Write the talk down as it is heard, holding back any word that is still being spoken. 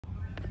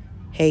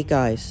Hey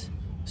guys,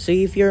 so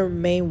if you're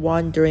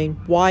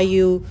wondering why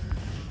you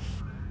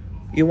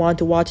want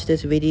to watch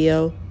this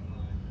video,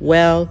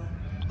 well,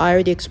 I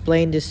already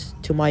explained this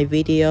to my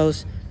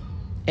videos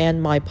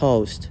and my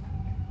post.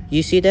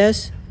 You see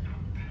this?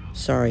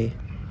 Sorry.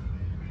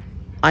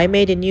 I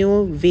made a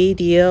new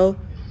video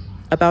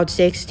about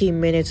 16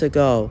 minutes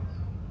ago.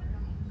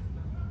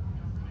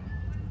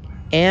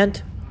 And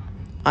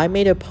I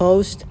made a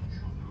post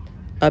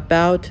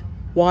about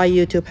why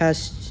YouTube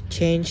has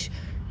changed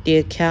the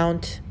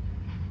account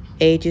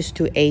ages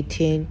to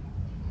 18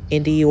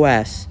 in the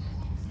US.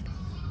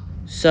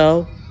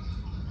 So,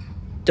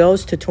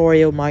 those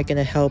tutorials might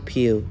gonna help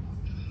you.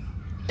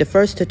 The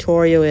first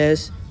tutorial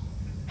is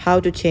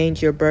how to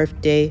change your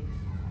birthday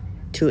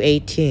to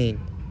 18.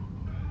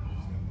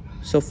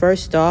 So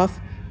first off,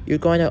 you're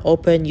going to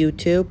open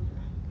YouTube,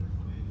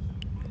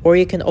 or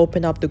you can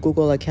open up the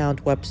Google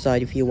account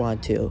website if you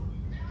want to.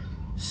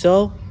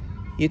 So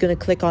you're going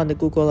to click on the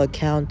Google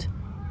account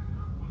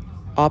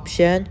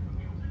option,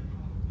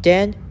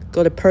 then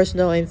go to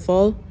personal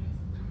info.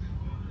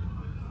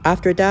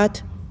 After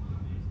that,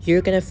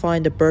 you're going to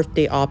find the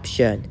birthday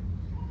option.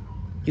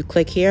 You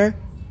click here.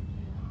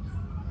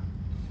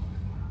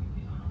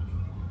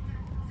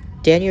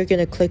 Then you're going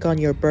to click on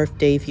your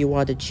birthday if you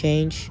want to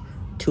change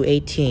to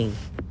 18.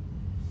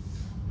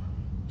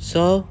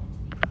 So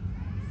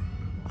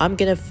I'm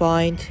going to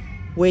find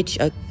which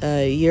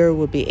year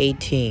will be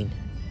 18.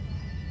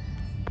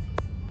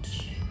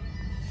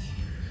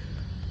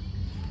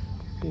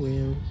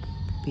 Will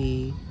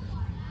be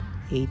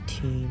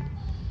 18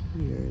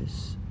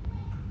 years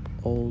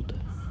old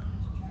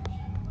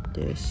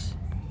this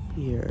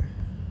year.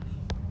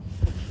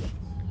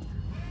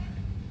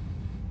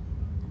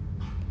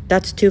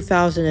 That's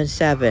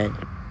 2007.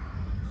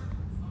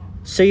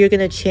 So you're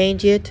gonna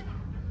change it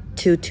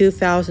to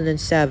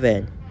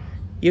 2007.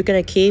 You're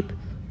gonna keep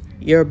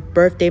your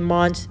birthday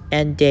month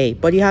and day,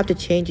 but you have to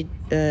change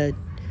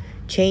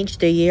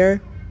the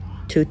year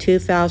to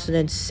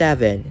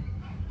 2007.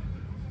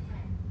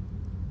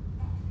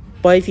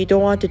 But if you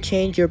don't want to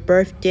change your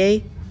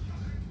birthday,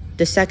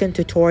 the second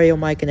tutorial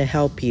might gonna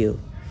help you.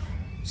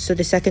 So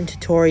the second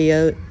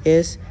tutorial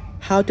is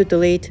how to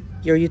delete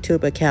your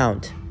YouTube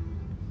account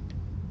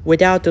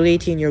without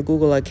deleting your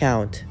Google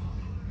account.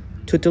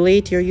 To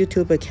delete your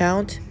YouTube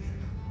account,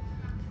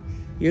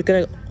 you're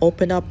gonna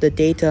open up the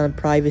Data and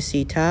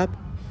Privacy tab.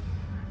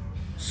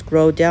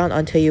 Scroll down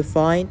until you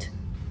find,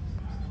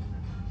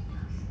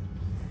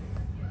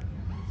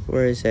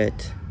 where is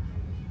it?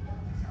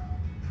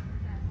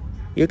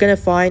 You're gonna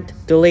find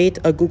delete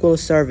a Google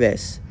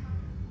service.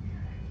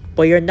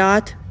 But you're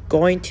not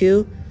going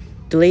to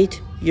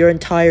delete your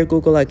entire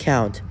Google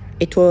account.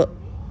 It will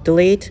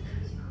delete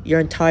your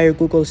entire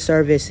Google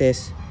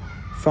services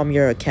from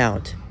your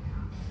account.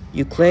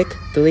 You click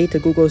delete the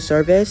Google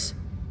service.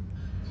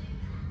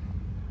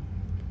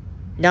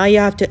 Now you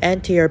have to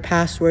enter your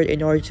password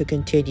in order to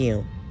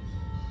continue.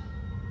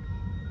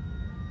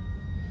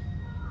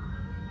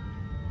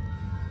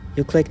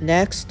 You click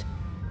next.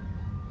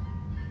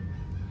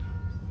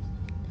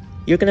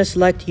 You're gonna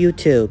select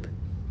YouTube.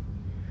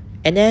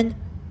 And then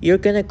you're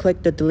gonna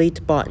click the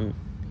delete button.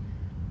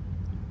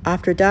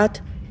 After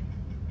that,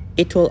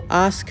 it will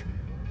ask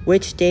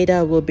which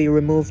data will be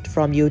removed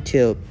from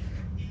YouTube.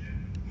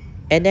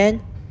 And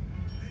then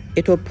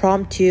it will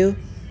prompt you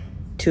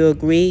to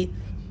agree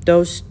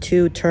those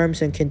two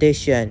terms and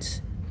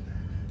conditions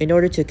in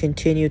order to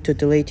continue to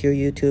delete your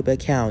YouTube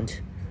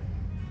account.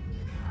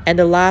 And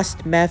the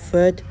last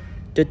method,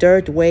 the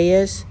third way,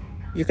 is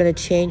you're gonna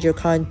change your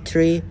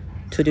country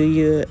to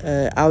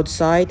the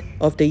outside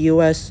of the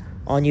US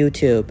on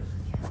YouTube.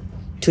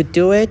 To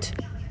do it,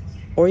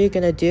 all you're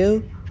gonna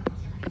do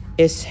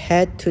is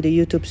head to the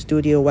YouTube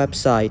Studio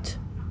website.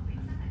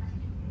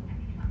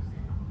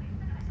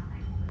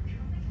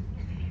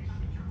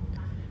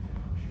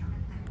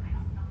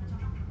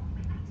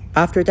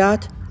 After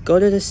that, go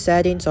to the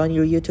settings on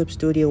your YouTube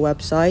Studio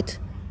website.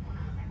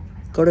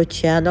 Go to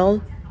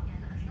channel.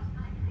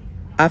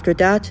 After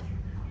that,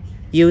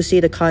 you'll see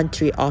the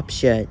country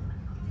option.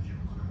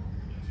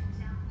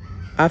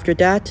 After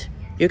that,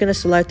 you're gonna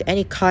select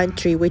any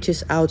country which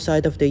is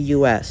outside of the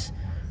US.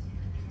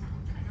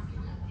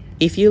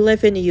 If you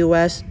live in the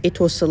US, it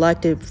will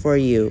select it for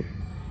you.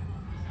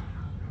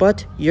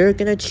 But you're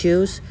gonna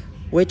choose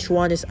which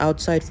one is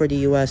outside for the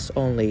US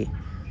only.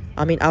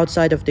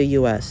 Outside of the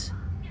US.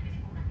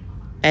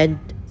 And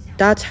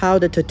that's how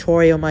the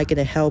tutorial might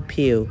gonna help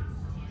you.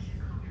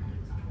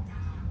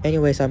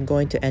 Anyways, I'm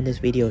going to end this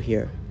video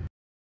here.